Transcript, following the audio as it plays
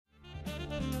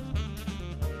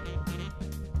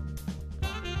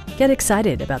Get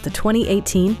excited about the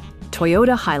 2018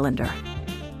 Toyota Highlander.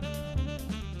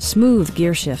 Smooth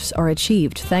gear shifts are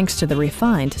achieved thanks to the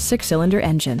refined 6-cylinder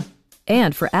engine.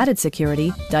 And for added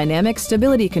security, dynamic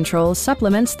stability control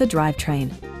supplements the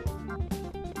drivetrain.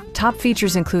 Top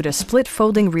features include a split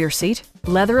folding rear seat,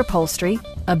 leather upholstery,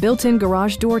 a built-in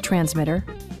garage door transmitter,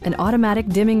 an automatic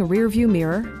dimming rear-view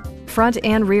mirror, front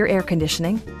and rear air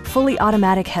conditioning, fully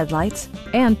automatic headlights,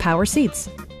 and power seats.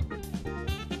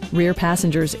 Rear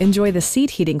passengers enjoy the seat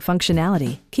heating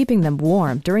functionality, keeping them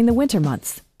warm during the winter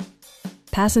months.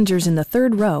 Passengers in the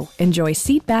third row enjoy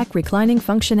seat-back reclining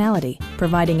functionality,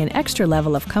 providing an extra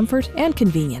level of comfort and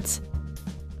convenience.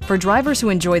 For drivers who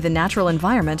enjoy the natural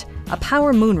environment, a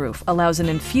power moonroof allows an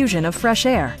infusion of fresh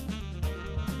air.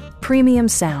 Premium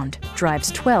sound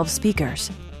drives 12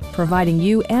 speakers, providing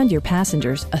you and your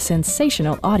passengers a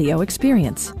sensational audio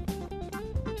experience.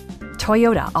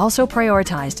 Toyota also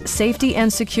prioritized safety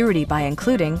and security by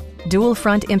including dual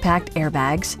front impact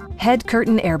airbags, head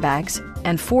curtain airbags,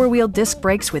 and 4-wheel disc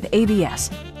brakes with ABS.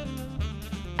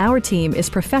 Our team is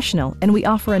professional and we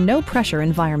offer a no-pressure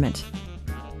environment.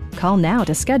 Call now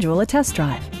to schedule a test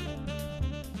drive.